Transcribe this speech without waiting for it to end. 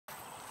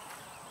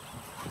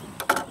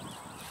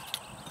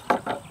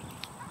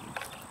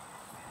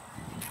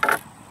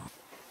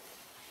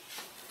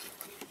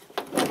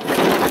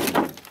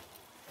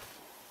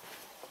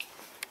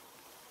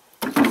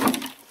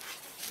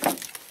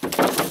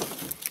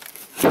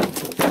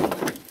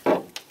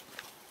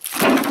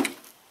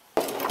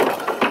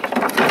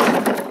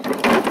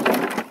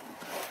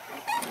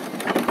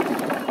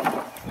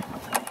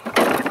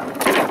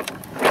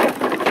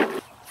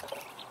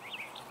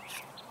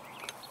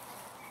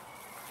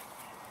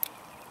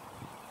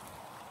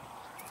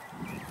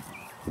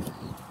Hi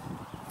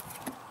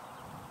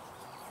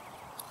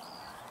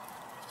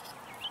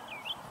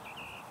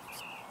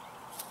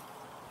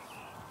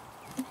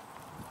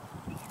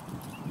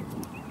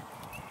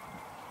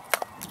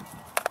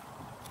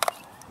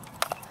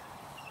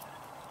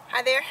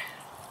there.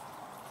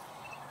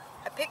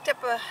 I picked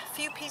up a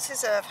few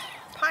pieces of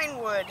pine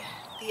wood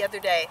the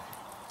other day.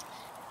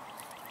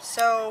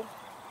 So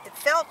it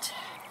felt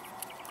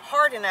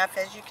hard enough,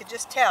 as you could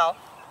just tell,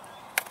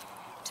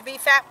 to be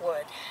fat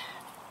wood.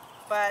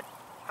 But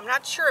I'm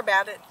not sure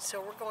about it,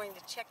 so we're going to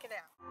check it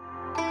out.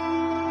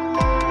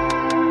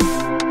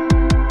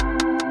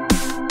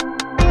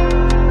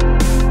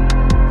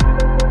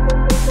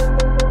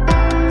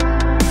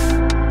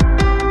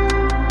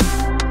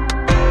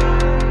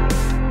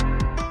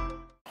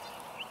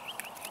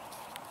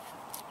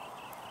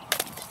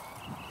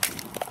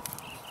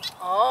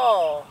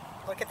 Oh,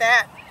 look at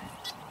that.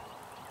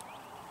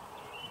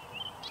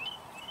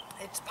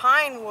 It's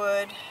pine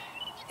wood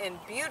and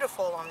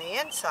beautiful on the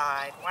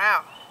inside.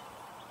 Wow.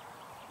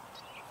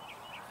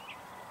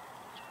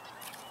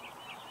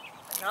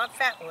 But not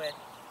fat wood.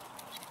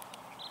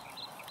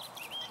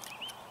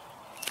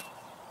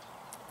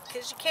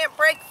 Because you can't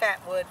break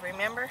fat wood,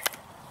 remember?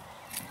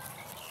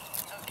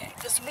 Okay,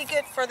 this will be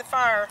good for the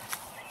fire.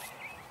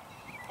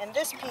 And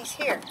this piece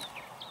here.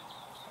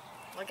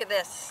 Look at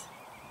this.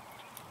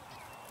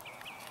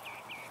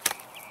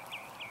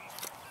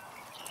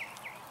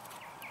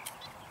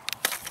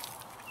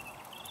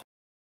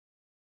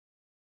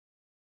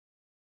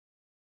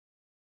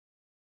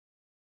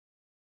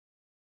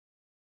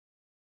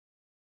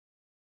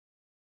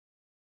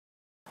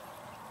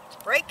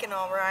 Breaking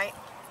all right.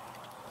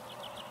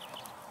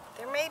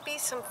 There may be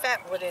some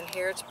fat wood in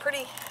here. It's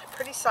pretty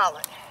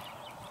solid.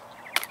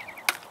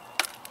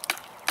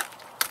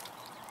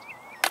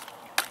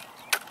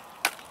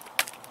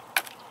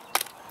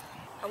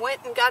 I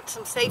went and got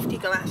some safety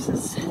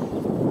glasses.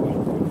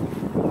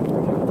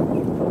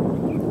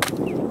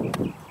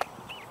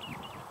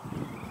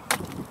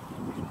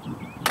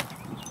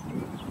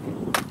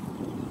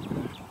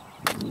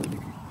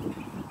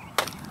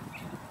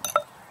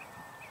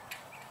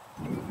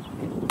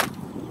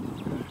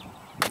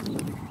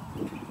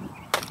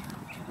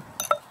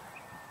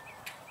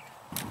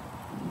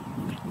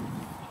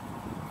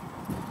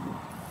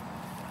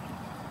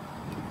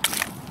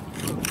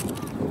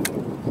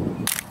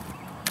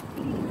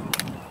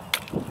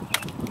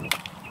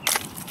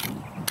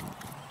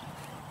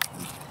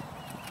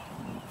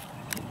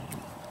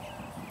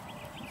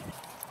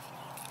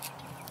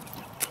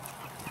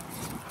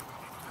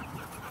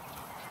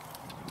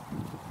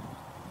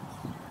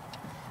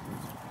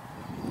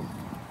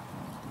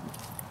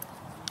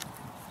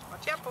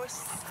 Watch out,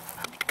 boys.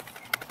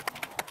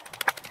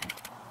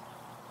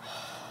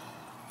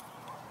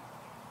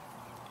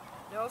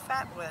 No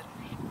fat wood.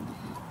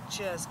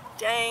 Just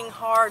dang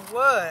hard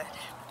wood.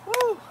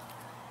 Woo!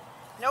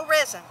 No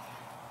resin.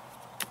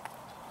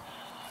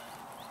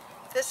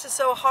 This is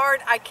so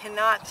hard I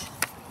cannot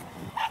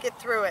get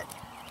through it.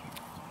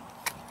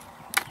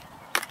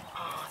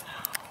 Oh no.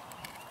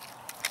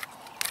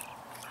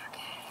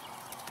 Okay.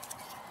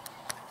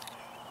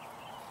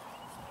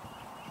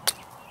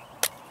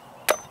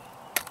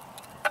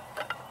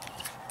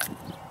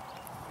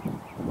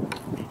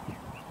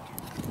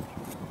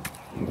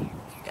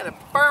 Gotta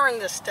burn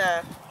the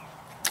stuff.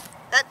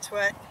 That's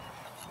what.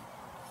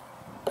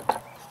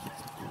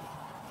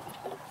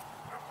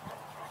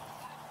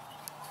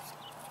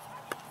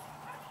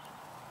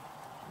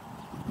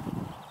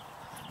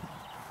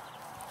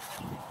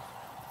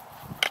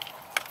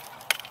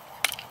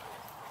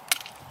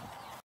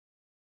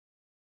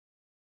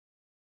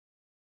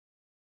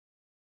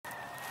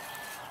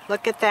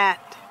 Look at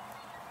that.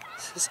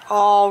 This is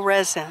all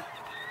resin.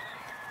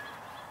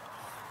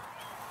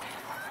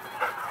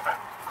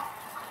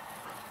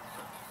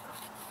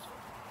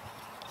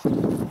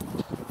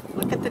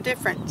 Look at the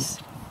difference.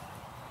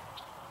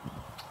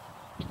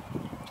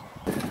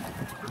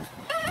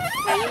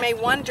 Now you may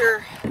wonder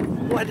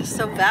what is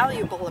so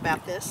valuable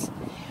about this.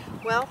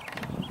 Well,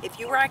 if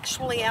you were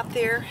actually out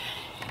there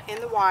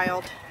in the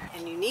wild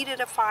and you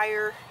needed a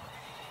fire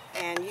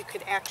and you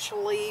could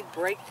actually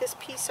break this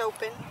piece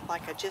open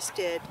like I just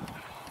did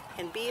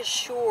and be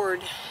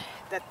assured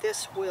that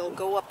this will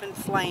go up in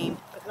flame.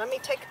 But let me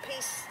take a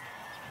piece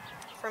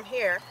from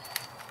here.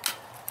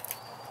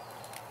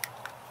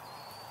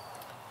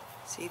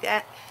 See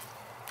that?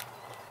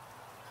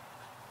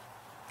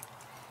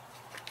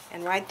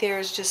 And right there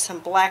is just some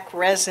black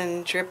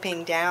resin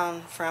dripping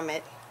down from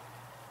it.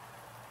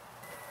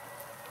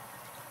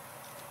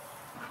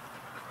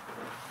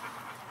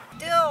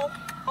 Still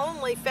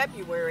only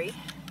February.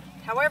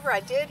 However,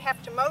 I did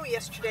have to mow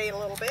yesterday a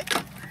little bit.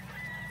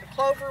 The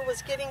clover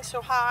was getting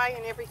so high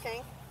and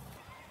everything.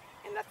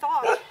 And I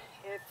thought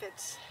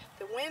if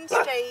the wind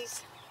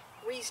stays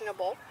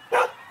reasonable,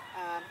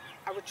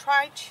 I would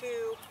try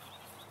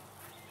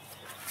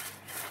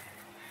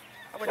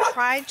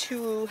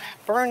to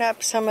burn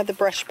up some of the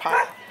brush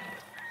pile.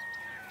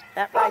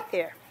 That right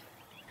there.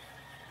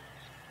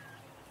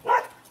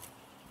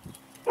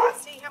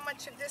 See how much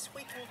much of this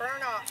we can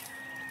burn off.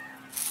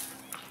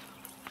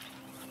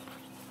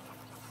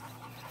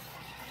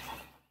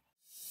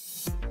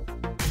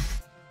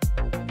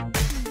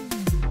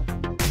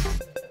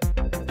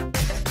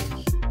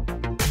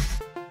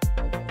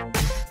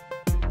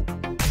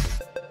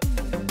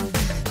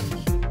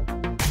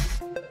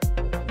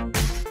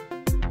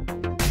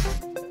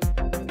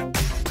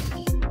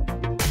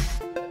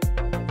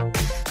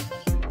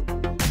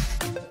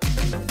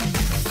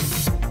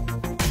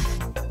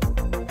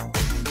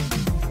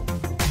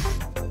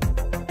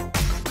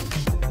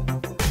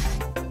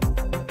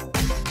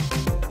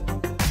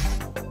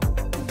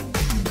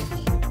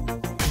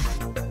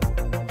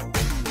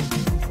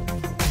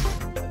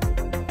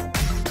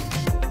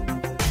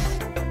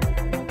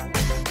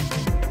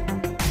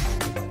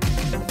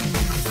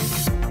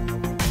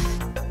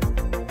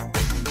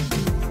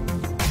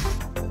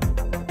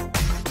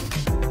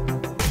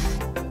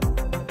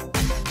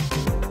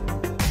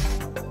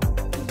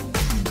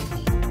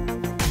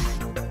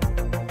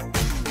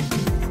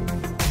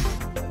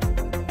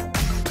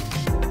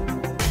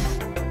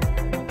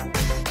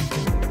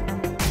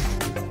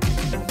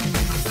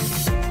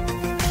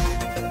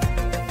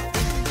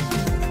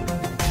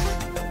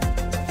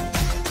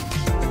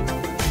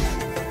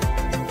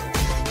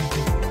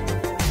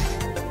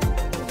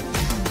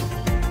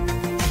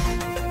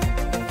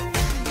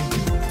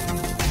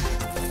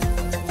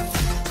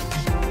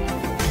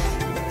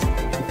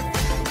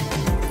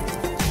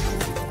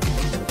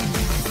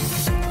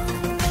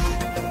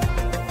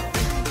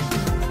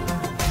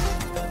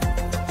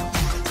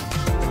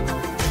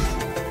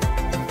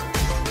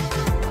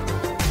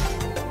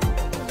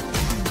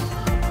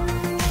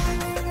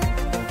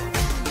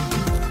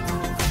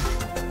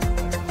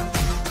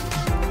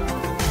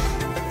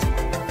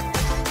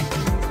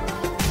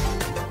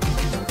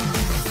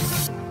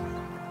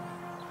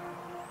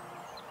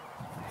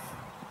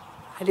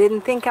 I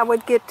didn't think I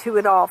would get to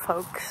it all,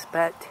 folks,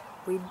 but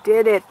we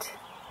did it.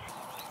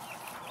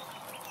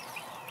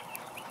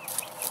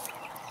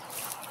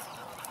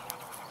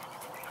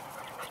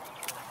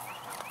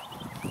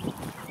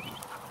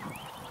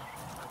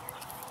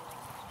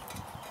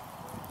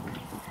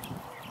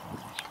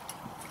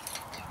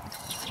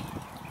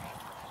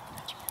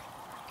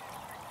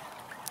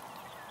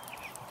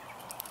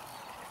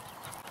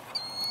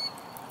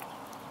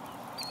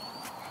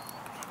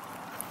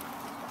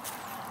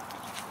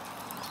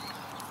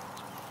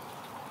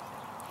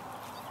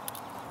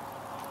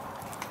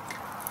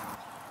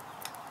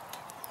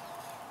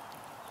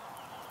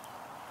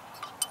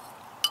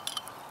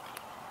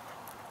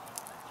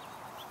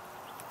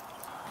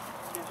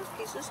 Here's a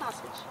piece of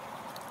sausage.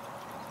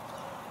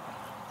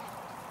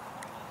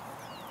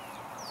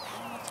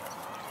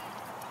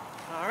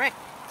 All right.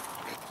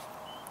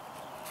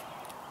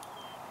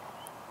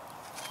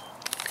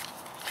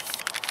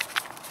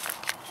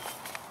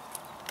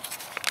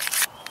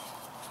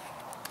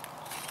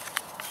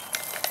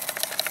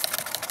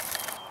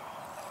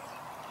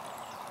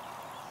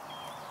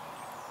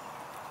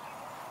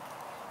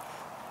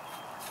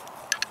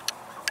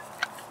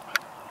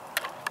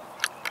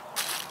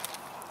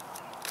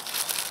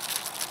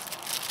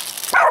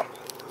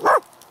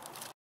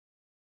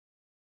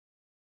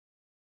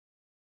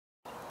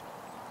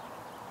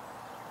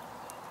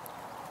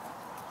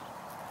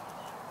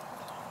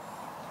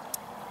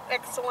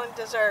 Excellent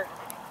dessert.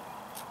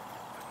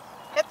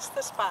 Hits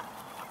the spot.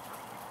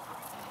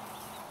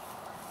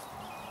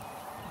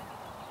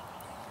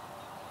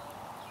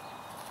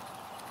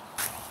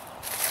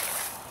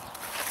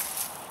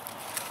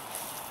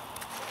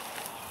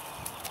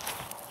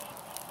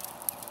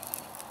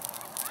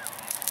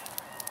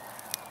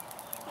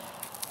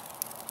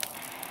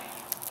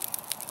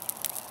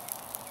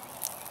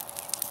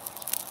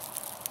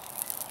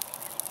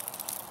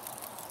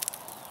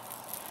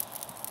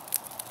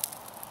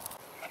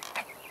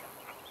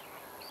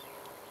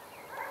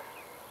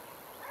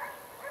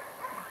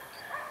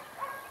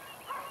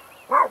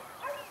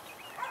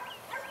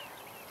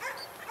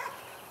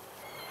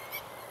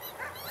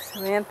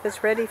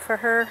 Samantha's ready for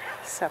her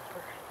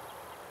supper.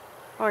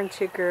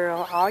 Aren't you,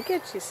 girl? I'll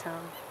get you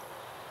some.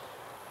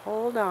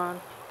 Hold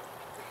on.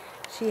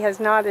 She has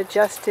not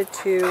adjusted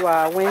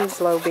to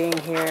Winslow being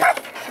here.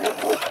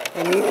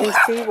 And you can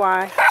see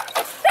why.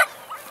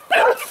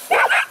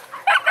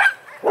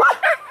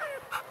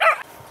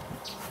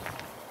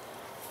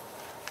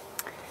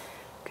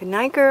 Good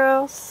night,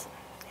 girls.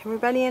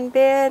 Everybody in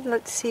bed?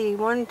 Let's see.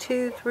 1,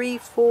 2, 3,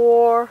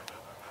 4,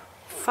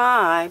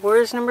 5.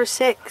 Where's number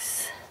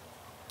 6?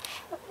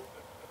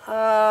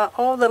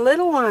 Oh, the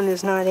little one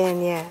is not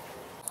in yet.